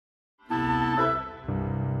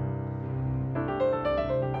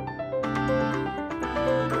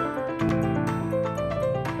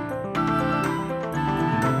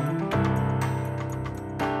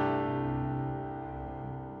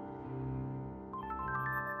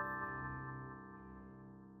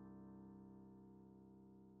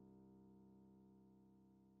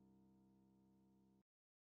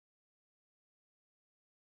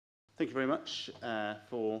Thank you very much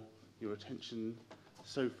for your attention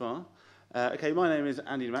so far. Okay, my name is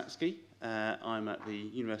Andy Nowacki. I'm at the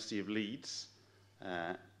University of Leeds.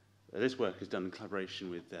 This work is done in collaboration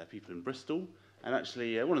with people in Bristol. And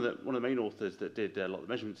actually, one of the main authors that did a lot of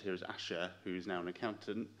the measurements here is Asher, who's now an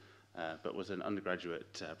accountant, but was an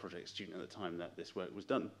undergraduate project student at the time that this work was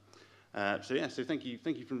done. So thank you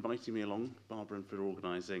for inviting me along, Barbara, and for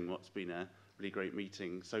organising what's been a really great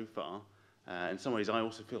meeting so far. In some ways, I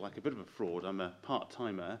also feel like a bit of a fraud. I'm a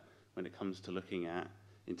part-timer when it comes to looking at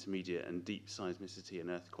intermediate and deep seismicity and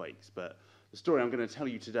earthquakes. But the story I'm going to tell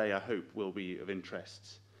you today, I hope, will be of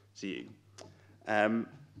interest to you.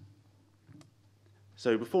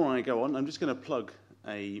 So before I go on, I'm just going to plug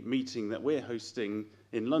a meeting that we're hosting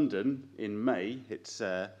in London in May. It's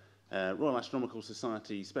a Royal Astronomical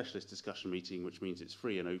Society specialist discussion meeting, which means it's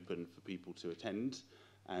free and open for people to attend.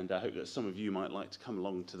 And I hope that some of you might like to come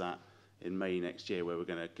along to that in May next year, where we're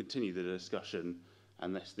going to continue the discussion.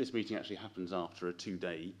 And this meeting actually happens after a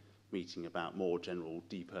 2-day meeting about more general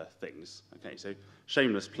deep Earth things. Okay, so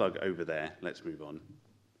shameless plug over there. Let's move on.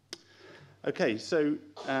 Okay, so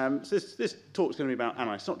this talk's going to be about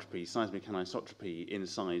anisotropy, seismic anisotropy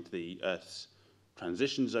inside the Earth's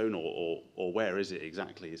transition zone, or where is it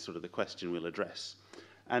exactly, is sort of the question we'll address.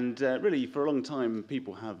 And really, for a long time,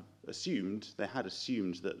 people had assumed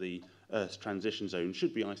that the Earth's transition zone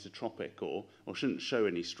should be isotropic or shouldn't show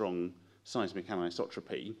any strong seismic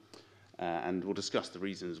anisotropy. And we'll discuss the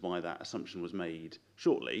reasons why that assumption was made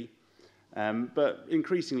shortly. But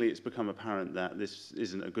increasingly, it's become apparent that this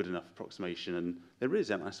isn't a good enough approximation, and there is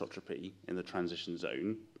anisotropy in the transition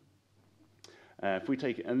zone. If we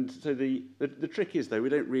take it, and so the trick is, though, we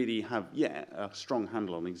don't really have yet a strong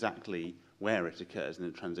handle on exactly where it occurs in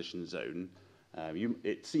the transition zone.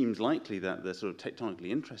 It seems likely that the sort of tectonically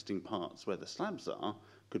interesting parts where the slabs are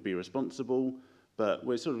could be responsible, but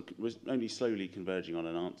we're only slowly converging on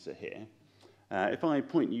an answer here. If I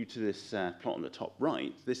point you to this plot on the top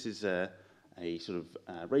right, this is a sort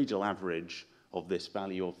of radial average of this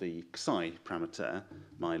value of the psi parameter,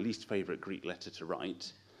 my least favourite Greek letter to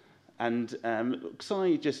write. And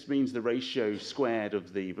psi just means the ratio squared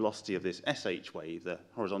of the velocity of this SH wave, the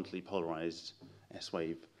horizontally polarised S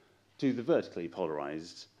wave, to the vertically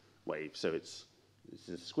polarised wave. So it's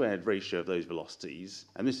a squared ratio of those velocities.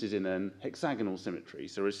 And this is in an hexagonal symmetry.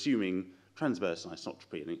 So we're assuming transverse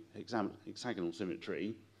anisotropy and hexagonal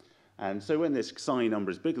symmetry. And so when this psi number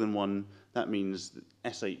is bigger than 1, that means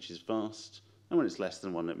that SH is fast. And when it's less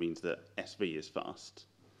than 1, that means that SV is fast.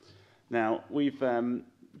 Now, we've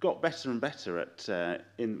got better and better at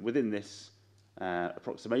within this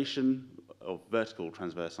approximation of vertical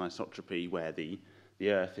transverse anisotropy, where the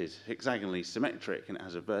Earth is hexagonally symmetric and it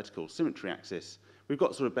has a vertical symmetry axis. We've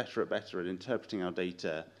got sort of better at interpreting our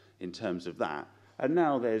data in terms of that. And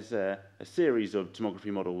now there's a series of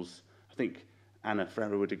tomography models, I think Anna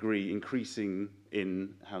Ferrer would agree, increasing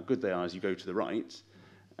in how good they are as you go to the right.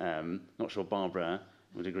 Not sure Barbara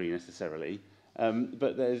would agree necessarily.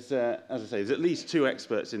 But there's, as I say, there's at least 2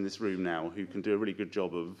 experts in this room now who can do a really good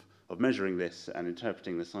job of measuring this and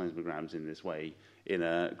interpreting the seismograms in this way in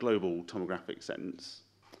a global tomographic sense.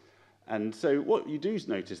 And so what you do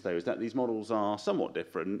notice, though, is that these models are somewhat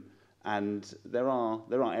different, and there are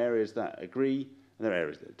areas that agree, and there are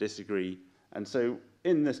areas that disagree. And so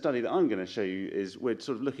in the study that I'm going to show you is we're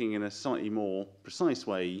sort of looking in a slightly more precise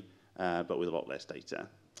way, but with a lot less data.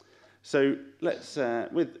 So let's,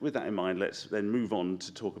 with that in mind, let's then move on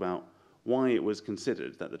to talk about why it was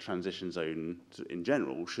considered that the transition zone in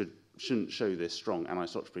general shouldn't show this strong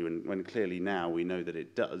anisotropy when clearly now we know that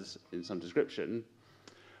it does in some description.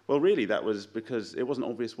 Well, really, that was because it wasn't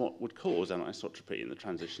obvious what would cause anisotropy in the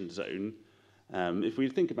transition zone. If we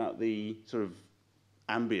think about the sort of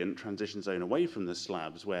ambient transition zone away from the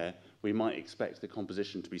slabs, where we might expect the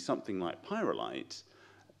composition to be something like pyrrolite,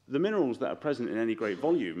 the minerals that are present in any great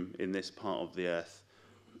volume in this part of the Earth,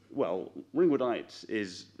 well, ringwoodite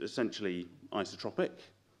is essentially isotropic.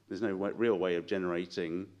 There's no real way of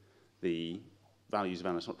generating the values of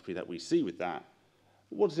anisotropy that we see with that.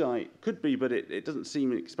 What's-ite could be, but it doesn't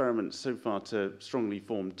seem in experiments so far to strongly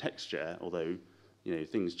form texture, although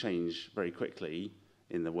things change very quickly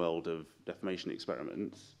in the world of deformation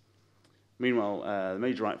experiments. Meanwhile, the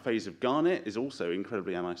majorite phase of garnet is also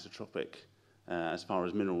incredibly anisotropic as far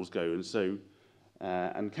as minerals go,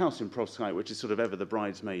 and calcium perovskite, which is sort of ever the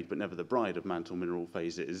bridesmaid but never the bride of mantle mineral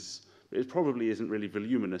phases, it probably isn't really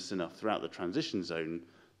voluminous enough throughout the transition zone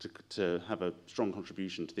to have a strong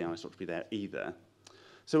contribution to the anisotropy there either.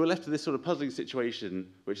 So we're left with this sort of puzzling situation,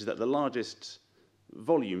 which is that the largest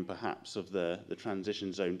volume, perhaps, of the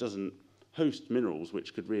transition zone doesn't host minerals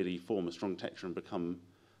which could really form a strong texture and become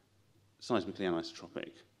seismically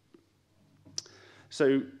anisotropic.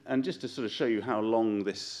 So, and just to sort of show you how long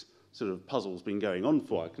this sort of puzzle's been going on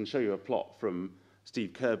for, I can show you a plot from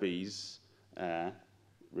Steve Kirby's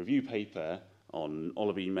review paper on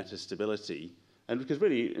olivine metastability. And because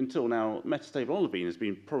really, until now, metastable olivine has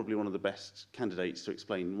been probably one of the best candidates to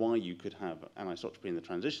explain why you could have anisotropy in the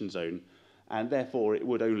transition zone, and therefore it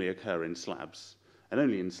would only occur in slabs, and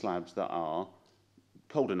only in slabs that are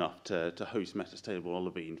cold enough to host metastable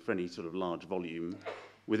olivine for any sort of large volume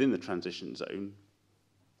within the transition zone.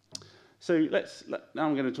 So now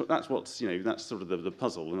I'm going to talk, that's what's, that's sort of the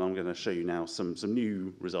puzzle, and I'm going to show you now some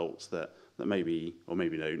new results that maybe, or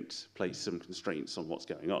maybe don't, place some constraints on what's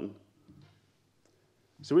going on.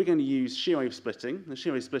 So we're going to use shear wave splitting. The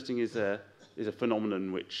shear wave splitting is a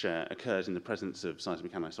phenomenon which occurs in the presence of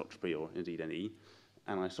seismic anisotropy, or indeed any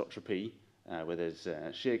anisotropy, where there's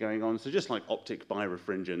shear going on. So just like optic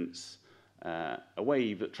birefringence, a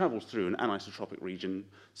wave that travels through an anisotropic region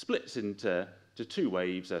splits into two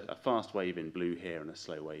waves, a fast wave in blue here and a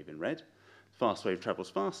slow wave in red. Fast wave travels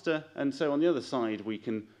faster, and so on the other side we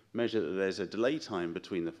can measure that there's a delay time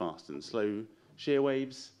between the fast and slow shear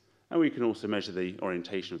waves, and we can also measure the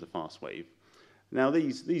orientation of the fast wave. Now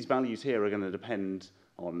these values here are going to depend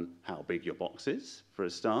on how big your box is, for a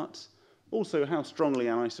start, also how strongly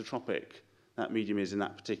anisotropic that medium is in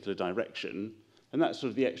that particular direction, and that's sort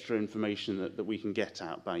of the extra information that we can get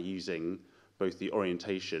out by using both the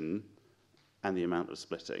orientation and the amount of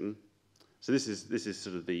splitting. So this is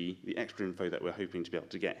sort of the extra info that we're hoping to be able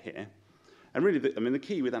to get here. And really, the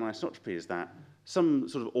key with anisotropy is that some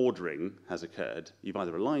sort of ordering has occurred. You've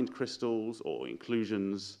either aligned crystals or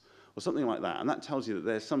inclusions or something like that, and that tells you that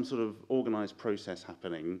there's some sort of organized process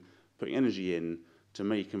happening, putting energy in to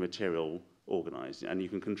make a material organized. And you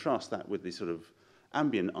can contrast that with the sort of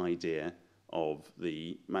ambient idea of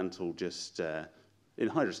the mantle just in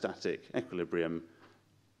hydrostatic equilibrium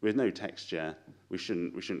with no texture. We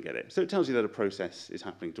shouldn't get it. So it tells you that a process is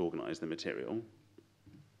happening to organize the material.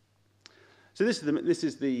 So this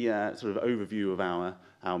is the sort of overview of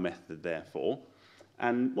our method, therefore.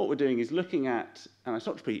 And what we're doing is looking at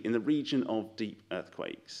anisotropy in the region of deep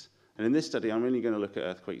earthquakes. And in this study, I'm only going to look at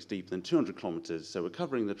earthquakes deeper than 200 kilometers. So we're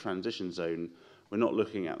covering the transition zone. We're not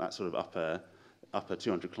looking at that sort of upper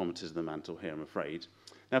 200 kilometers of the mantle here, I'm afraid.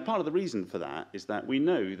 Now, part of the reason for that is that we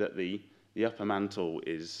know that the upper mantle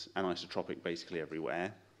is anisotropic basically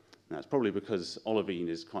everywhere. And that's probably because olivine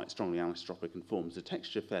is quite strongly anisotropic and forms the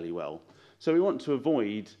texture fairly well. So we want to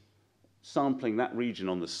avoid sampling that region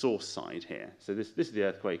on the source side here. So this is the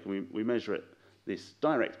earthquake, and we measure it, this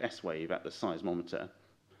direct S wave at the seismometer.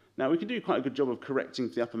 Now we can do quite a good job of correcting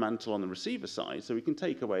the upper mantle on the receiver side, so we can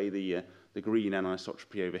take away the green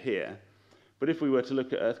anisotropy over here. But if we were to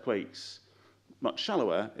look at earthquakes much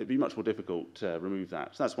shallower, it'd be much more difficult to remove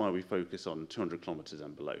that. So that's why we focus on 200 kilometers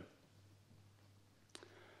and below.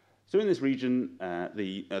 So in this region,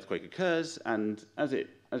 the earthquake occurs, and as it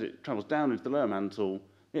travels down into the lower mantle,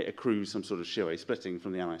 it accrues some sort of shear wave splitting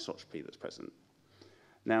from the anisotropy that's present.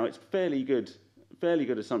 Now, it's fairly good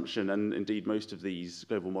assumption, and indeed most of these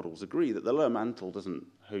global models agree, that the lower mantle doesn't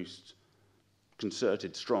host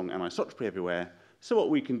concerted, strong anisotropy everywhere. So what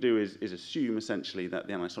we can do is assume essentially that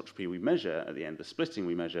the anisotropy we measure at the end, the splitting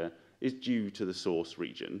we measure, is due to the source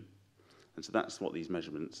region. And so that's what these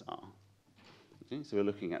measurements are. Okay, so we're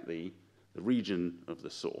looking at the region of the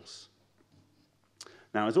source.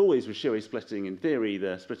 Now, as always with shear wave splitting, in theory,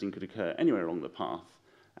 the splitting could occur anywhere along the path,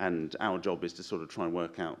 and our job is to sort of try and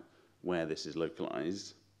work out where this is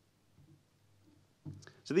localized.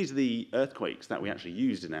 So these are the earthquakes that we actually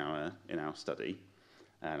used in our study.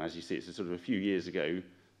 And as you see, it's sort of a few years ago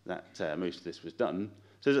that most of this was done.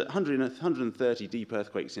 So there's 130 deep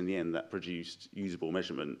earthquakes in the end that produced usable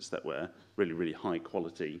measurements that were really, really high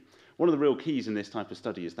quality. One of the real keys in this type of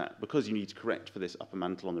study is that because you need to correct for this upper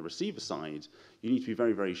mantle on the receiver side, you need to be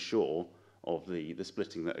very, very sure of the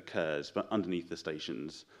splitting that occurs but underneath the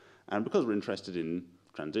stations. And because we're interested in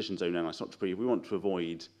transition zone anisotropy, we want to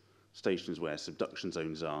avoid stations where subduction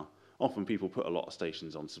zones are. Often people put a lot of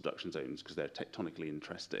stations on subduction zones because they're tectonically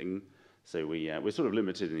interesting. So we're sort of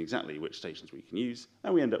limited in exactly which stations we can use,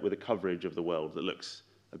 and we end up with a coverage of the world that looks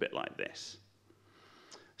a bit like this.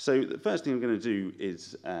 So the first thing I'm going to do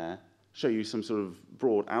is show you some sort of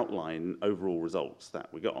broad outline overall results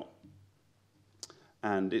that we got.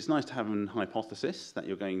 And it's nice to have a hypothesis that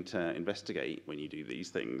you're going to investigate when you do these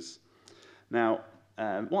things. Now,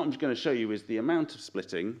 what I'm going to show you is the amount of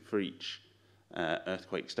splitting for each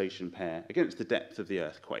earthquake station pair against the depth of the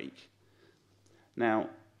earthquake. Now,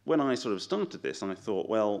 when I sort of started this, I thought,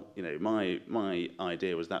 well, my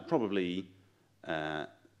idea was that probably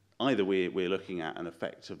either we're looking at an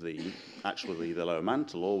effect of the lower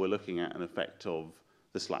mantle, or we're looking at an effect of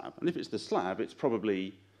the slab. And if it's the slab, it's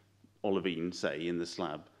probably olivine, say, in the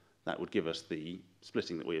slab, that would give us the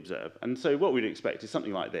splitting that we observe. And so what we'd expect is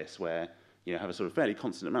something like this, where you have a sort of fairly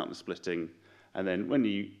constant amount of splitting, and then when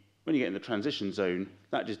you get in the transition zone,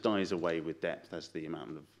 that just dies away with depth as the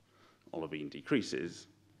amount of olivine decreases.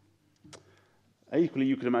 Equally,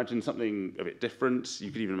 you could imagine something a bit different.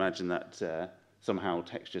 You could even imagine that somehow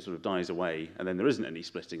texture sort of dies away, and then there isn't any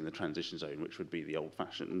splitting in the transition zone, which would be the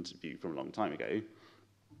old-fashioned view from a long time ago.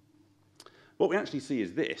 What we actually see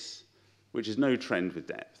is this, which is no trend with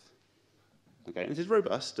depth. Okay, this is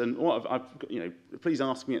robust, and please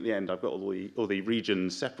ask me at the end. I've got all the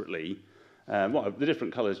regions separately. The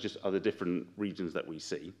different colours just are the different regions that we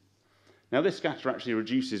see. Now, this scatter actually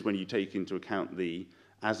reduces when you take into account the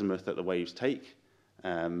azimuth that the waves take.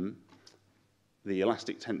 The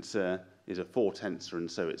elastic tensor is a 4 tensor, and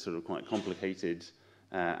so it's sort of quite complicated,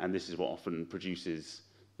 and this is what often produces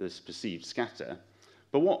this perceived scatter.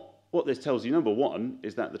 But what this tells you, number one,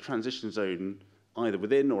 is that the transition zone either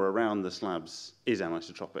within or around the slabs is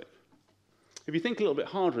anisotropic. If you think a little bit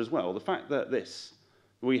harder as well, the fact that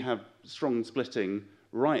we have strong splitting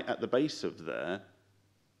right at the base of the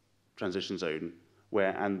transition zone,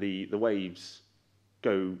 and the waves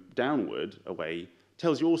go downward away,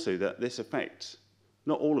 tells you also that this effect,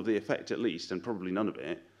 not all of the effect at least, and probably none of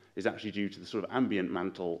it, is actually due to the sort of ambient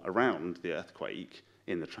mantle around the earthquake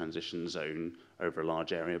in the transition zone over a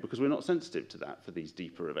large area, because we're not sensitive to that for these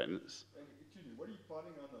deeper events. Excuse me, what are you plotting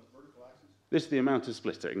on the vertical axis? This is the amount of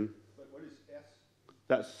splitting. But what is S?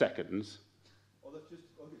 That's seconds. Oh, that's just,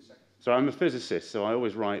 okay, seconds. So I'm a physicist, so I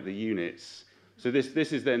always write the units. So this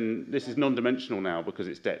is non-dimensional now because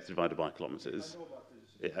it's depth divided by kilometres. I know about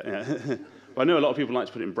physics. Yeah. But I know a lot of people like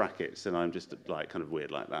to put it in brackets, and I'm just like kind of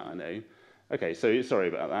weird like that, I know. Okay, so sorry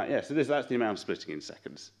about that. Yeah, so that's the amount of splitting in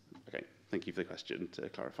seconds. Okay, thank you for the question to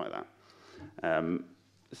clarify that. And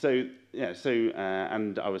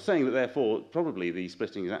I was saying that therefore probably the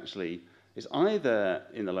splitting is either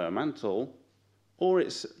in the lower mantle or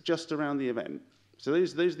it's just around the event. So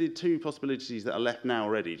those are the two possibilities that are left now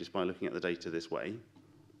already just by looking at the data this way.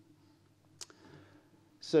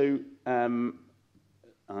 So I'm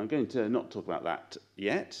going to not talk about that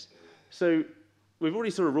yet. So we've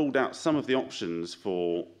already sort of ruled out some of the options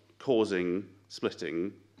for causing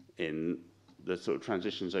splitting in the sort of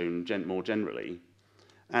transition zone more generally.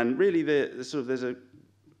 And really these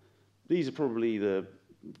are probably the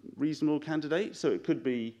reasonable candidates. So it could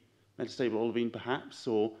be metastable olivine perhaps,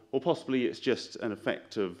 or possibly it's just an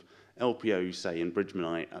effect of LPO, say, in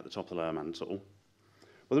bridgemanite at the top of the lower mantle.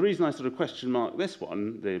 Well, the reason I sort of question mark this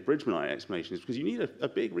one, the bridgemanite explanation, is because you need a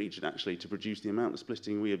big region actually to produce the amount of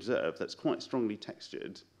splitting we observe that's quite strongly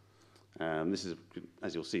textured. This is,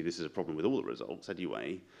 as you'll see, this is a problem with all the results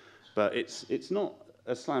anyway, but it's not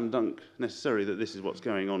a slam dunk necessarily that this is what's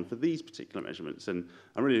going on for these particular measurements, and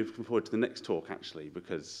I'm really looking forward to the next talk actually,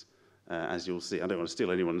 because as you'll see, I don't want to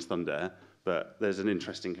steal anyone's thunder, but there's an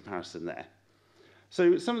interesting comparison there.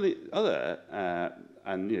 So some of the other,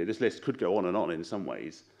 and this list could go on and on in some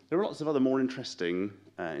ways, there are lots of other more interesting,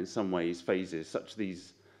 in some ways, phases, such as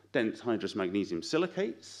these dense hydrous magnesium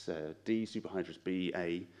silicates, D, superhydrous B,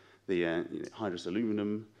 A, the hydrous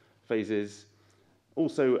aluminum phases.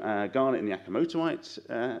 Also garnet in the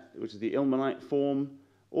akamotite, which is the ilmenite form,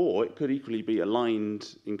 or it could equally be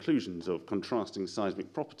aligned inclusions of contrasting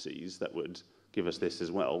seismic properties that would give us this as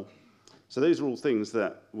well. So those are all things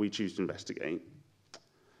that we choose to investigate.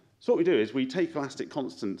 So what we do is we take elastic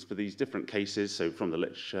constants for these different cases, so from the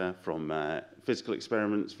literature, from physical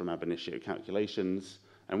experiments, from ab initio calculations,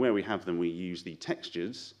 and where we have them, we use the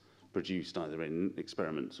textures produced either in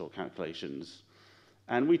experiments or calculations,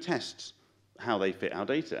 and we test how they fit our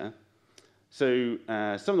data. So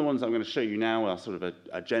some of the ones I'm going to show you now are sort of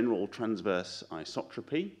a general transverse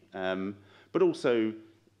isotropy, but also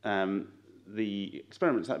the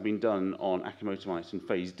experiments that have been done on akamotite in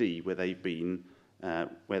phase D, where they've been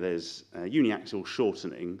where there's uniaxial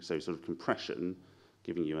shortening, so sort of compression,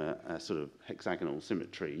 giving you a sort of hexagonal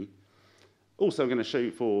symmetry. Also, I'm going to show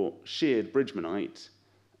you for sheared bridgemanite,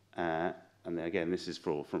 and then again, this is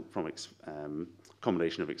from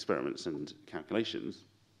combination of experiments and calculations.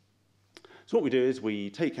 So what we do is we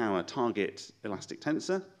take our target elastic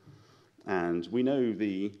tensor, and we know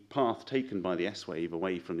the path taken by the S wave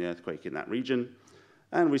away from the earthquake in that region,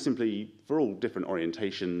 and we simply, for all different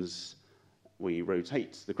orientations, we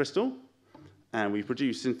rotate the crystal, and we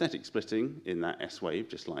produce synthetic splitting in that S wave,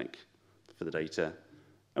 just like for the data,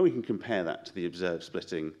 and we can compare that to the observed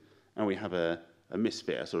splitting, and we have a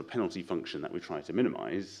misfit, a sort of penalty function that we try to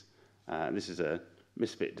minimize. This is a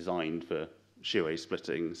misfit designed for shear wave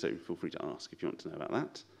splitting, so feel free to ask if you want to know about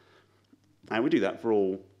that. And we do that for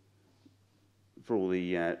all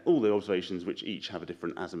the observations which each have a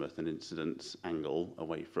different azimuth and incidence angle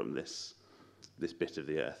away from this bit of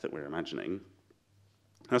the Earth that we're imagining.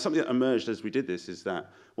 Now, something that emerged as we did this is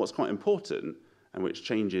that what's quite important and which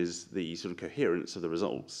changes the sort of coherence of the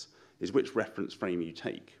results is which reference frame you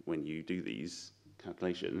take when you do these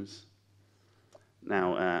calculations.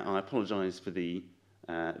 Now, I apologise for the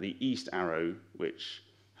east arrow, which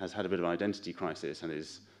has had a bit of an identity crisis and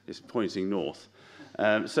is pointing north.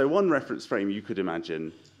 So one reference frame you could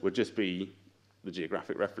imagine would just be the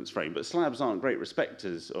geographic reference frame, but slabs aren't great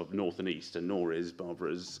respecters of north and east, and nor is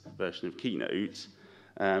Barbara's version of Keynote.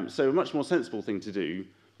 So a much more sensible thing to do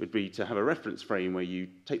would be to have a reference frame where you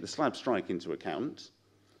take the slab strike into account,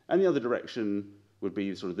 and the other direction would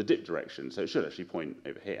be sort of the dip direction, so it should actually point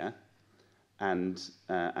over here and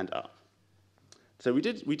up. So we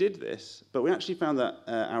did this, but we actually found that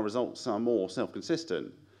our results are more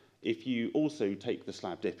self-consistent if you also take the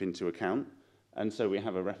slab dip into account. And so we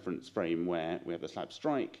have a reference frame where we have the slab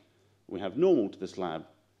strike, we have normal to the slab,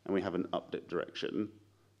 and we have an up dip direction.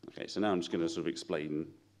 Okay, so now I'm just going to sort of explain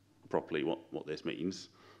properly what this means.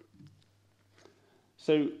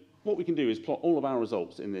 So what we can do is plot all of our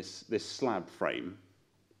results in this slab frame.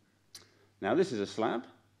 Now this is a slab,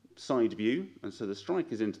 side view, and so the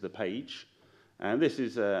strike is into the page. And this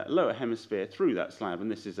is a lower hemisphere through that slab, and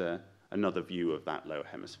this is another view of that lower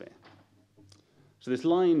hemisphere. So this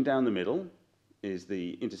line down the middle is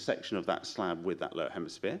the intersection of that slab with that lower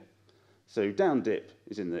hemisphere. So down dip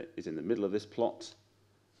is in the middle of this plot,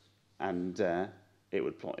 and it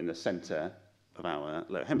would plot in the centre of our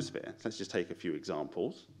lower hemisphere. So let's just take a few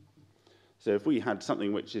examples. So if we had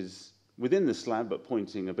something which is within the slab but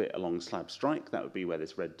pointing a bit along slab strike, that would be where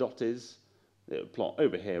this red dot is. It would plot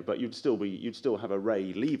over here, but you'd still have a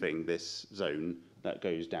ray leaving this zone that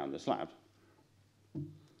goes down the slab.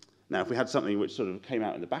 Now, if we had something which sort of came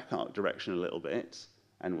out in the back arc direction a little bit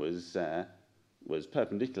and was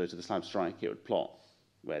perpendicular to the slab strike, it would plot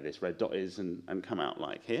where this red dot is and come out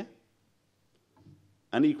like here.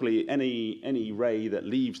 And equally, any ray that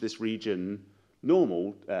leaves this region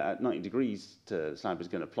normal at 90 degrees to the slab is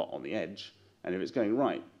going to plot on the edge, and if it's going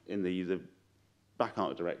right in the back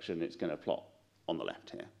arc direction, it's going to plot on the left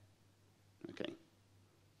here. Okay.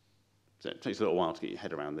 So it takes a little while to get your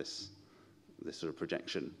head around this sort of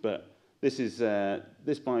projection, but this is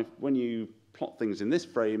when you plot things in this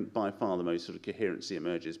frame, by far the most sort of coherency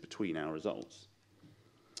emerges between our results.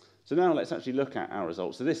 So now let's actually look at our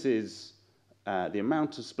results. So this is the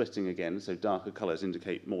amount of splitting again, so darker colours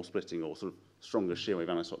indicate more splitting or sort of stronger shear wave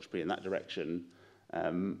anisotropy in that direction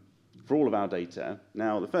for all of our data.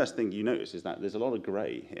 Now the first thing you notice is that there's a lot of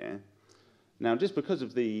grey here. Now, just because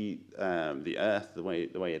of the Earth, the way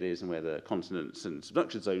it is, and where the continents and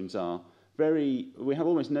subduction zones are, we have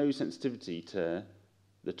almost no sensitivity to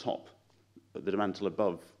the top, the mantle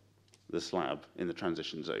above the slab in the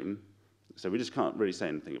transition zone. So we just can't really say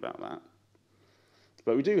anything about that.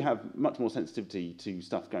 But we do have much more sensitivity to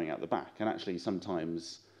stuff going out the back, and actually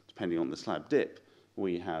sometimes, depending on the slab dip,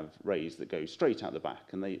 we have rays that go straight out the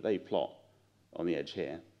back, and they plot on the edge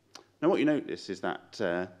here. Now, what you notice is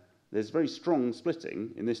that there's very strong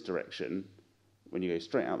splitting in this direction when you go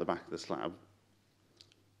straight out the back of the slab.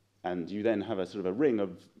 And you then have a sort of a ring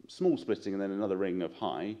of small splitting and then another ring of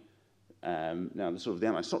high. Now, the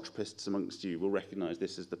anisotropists amongst you will recognise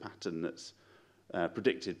this as the pattern that's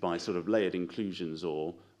predicted by sort of layered inclusions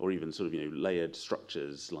or even sort of layered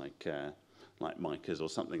structures like micas or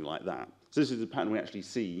something like that. So this is the pattern we actually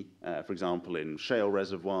see, for example, in shale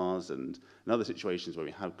reservoirs and in other situations where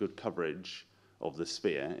we have good coverage of the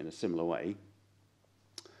sphere in a similar way.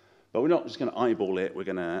 But we're not just going to eyeball it, we're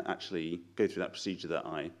going to actually go through that procedure that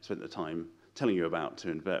I spent the time telling you about to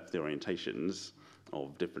invert the orientations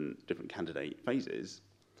of different candidate phases.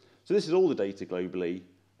 So this is all the data globally.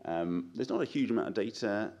 There's not a huge amount of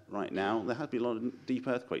data right now. There have been a lot of deep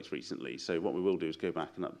earthquakes recently, so what we will do is go back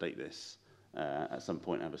and update this at some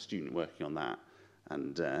point, have a student working on that,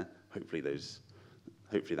 and hopefully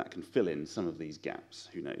that can fill in some of these gaps,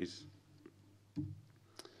 who knows.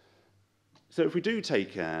 So if we do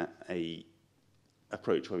take a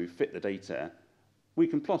approach where we fit the data, we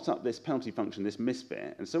can plot up this penalty function, this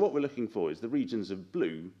misfit. And so what we're looking for is the regions of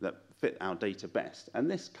blue that fit our data best.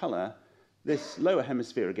 And this colour, this lower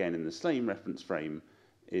hemisphere again in the same reference frame,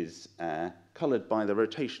 is coloured by the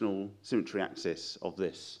rotational symmetry axis of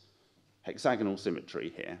this hexagonal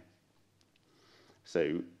symmetry here.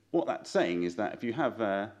 So what that's saying is that if you have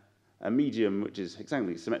a medium which is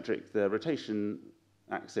hexagonally symmetric, the rotation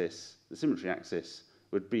axis, the symmetry axis,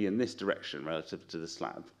 would be in this direction relative to the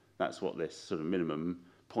slab. That's what this sort of minimum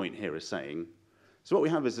point here is saying. So what we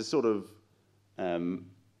have is a sort of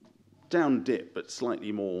down dip, but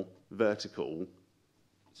slightly more vertical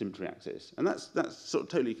symmetry axis. And that's sort of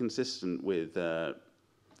totally consistent with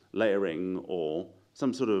layering or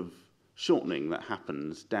some sort of shortening that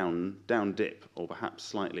happens down dip, or perhaps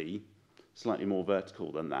slightly more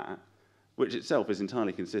vertical than that, which itself is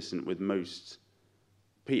entirely consistent with most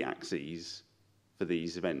p-axes for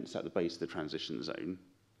these events at the base of the transition zone.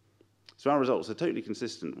 So our results are totally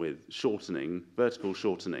consistent with shortening, vertical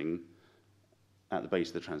shortening at the base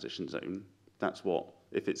of the transition zone. That's what,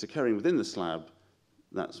 if it's occurring within the slab,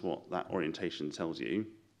 that's what that orientation tells you.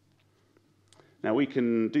 Now we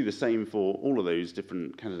can do the same for all of those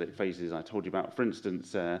different candidate phases I told you about. For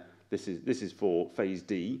instance, this is for phase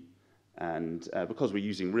D, and because we're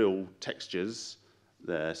using real textures,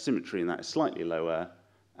 the symmetry in that is slightly lower,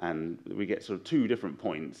 and we get sort of two different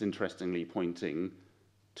points, interestingly pointing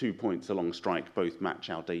 2 points along strike, both match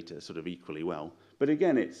our data sort of equally well. But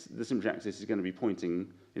again, the symmetry axis is going to be pointing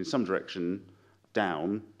in some direction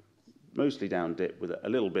down, mostly down dip, with a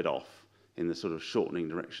little bit off in the sort of shortening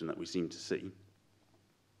direction that we seem to see.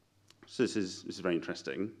 So this is very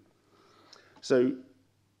interesting. So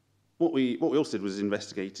what we also did was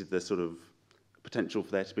investigated the sort of potential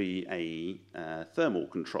for there to be a thermal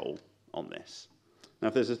control on this. Now,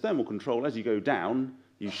 if there's a thermal control, as you go down,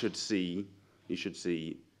 you should see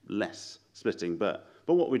less splitting. But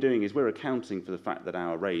what we're doing is we're accounting for the fact that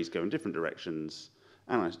our rays go in different directions,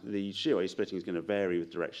 and the shear wave splitting is going to vary with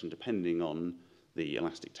direction depending on the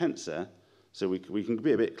elastic tensor. So we can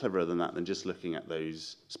be a bit cleverer than that, than just looking at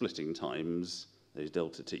those splitting times, those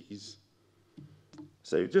delta t's.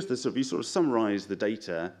 So just to sort of summarize the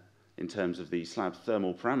data in terms of the slab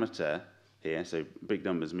thermal parameter here, so big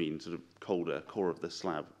numbers mean sort of colder core of the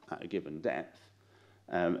slab at a given depth.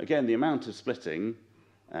 Again, the amount of splitting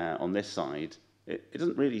on this side, it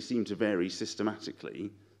doesn't really seem to vary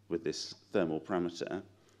systematically with this thermal parameter.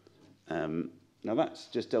 Now that's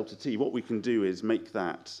just delta t. What we can do is make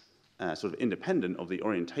that sort of independent of the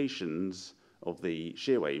orientations of the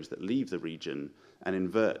shear waves that leave the region, and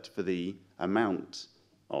invert for the amount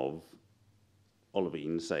of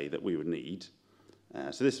olivine, say, that we would need.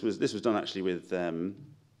 So this was done actually with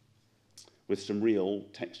some real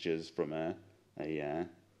textures from a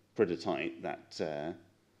prototype that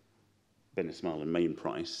Ben Ismail and Main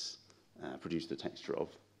Price produced the texture of.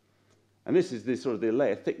 And this is the sort of the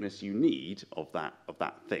layer thickness you need of that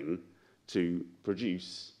thing to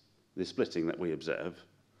produce the splitting that we observe.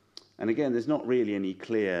 And again, there's not really any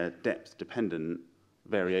clear depth-dependent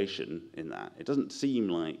variation in that. It doesn't seem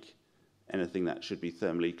like anything that should be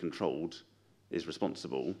thermally controlled is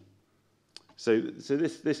responsible. So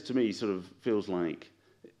this to me sort of feels like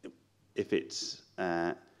if it's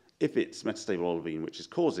metastable olivine which is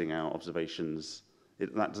causing our observations,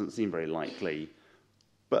 that doesn't seem very likely.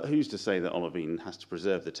 But who's to say that olivine has to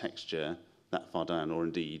preserve the texture that far down, or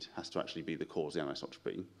indeed has to actually be the cause of the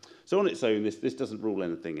anisotropy? So on its own, this doesn't rule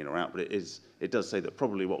anything in or out, but it does say that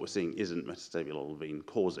probably what we're seeing isn't metastable olivine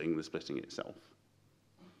causing the splitting itself.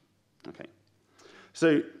 Okay.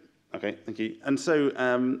 So, okay, thank you. And so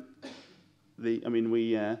the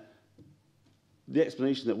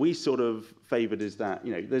explanation that we sort of favoured is that,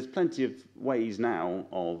 there's plenty of ways now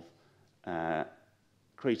of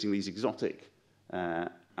creating these exotic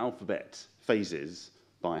alphabet phases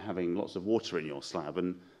by having lots of water in your slab,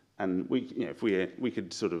 and if we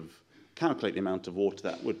could sort of calculate the amount of water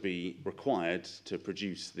that would be required to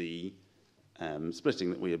produce the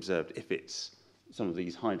splitting that we observed if it's some of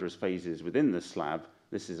these hydrous phases within the slab.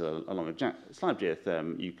 This is along a slab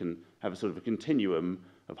geotherm. You can have a sort of a continuum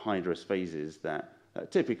of hydrous phases that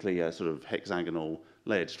typically are sort of hexagonal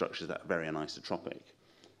layered structures that are very anisotropic.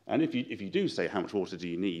 And if you do say how much water do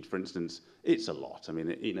you need, for instance, it's a lot. I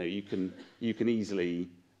mean, you can easily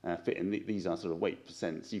fit in. These are sort of weight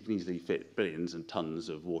percents. You can easily fit billions of tons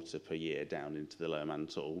of water per year down into the lower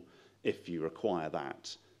mantle if you require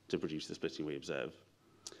that to produce the splitting we observe.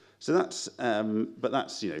 So that's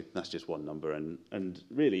just one number, and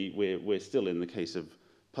really we're still in the case of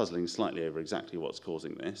puzzling slightly over exactly what's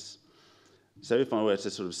causing this. So if I were to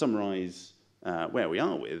sort of summarise where we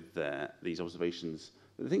are with these observations,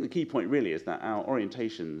 I think the key point really is that our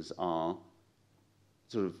orientations are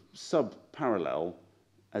sort of sub-parallel,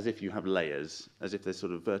 as if you have layers, as if there's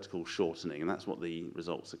sort of vertical shortening, and that's what the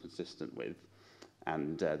results are consistent with.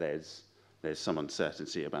 And there's some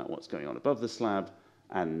uncertainty about what's going on above the slab,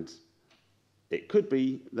 and it could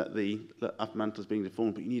be that the upper mantle is being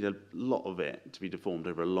deformed, but you need a lot of it to be deformed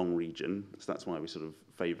over a long region, so that's why we sort of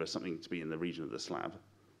favour something to be in the region of the slab.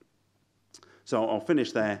 So I'll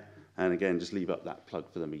finish there, and again, just leave up that plug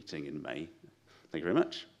for the meeting in May. Thank you very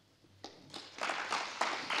much.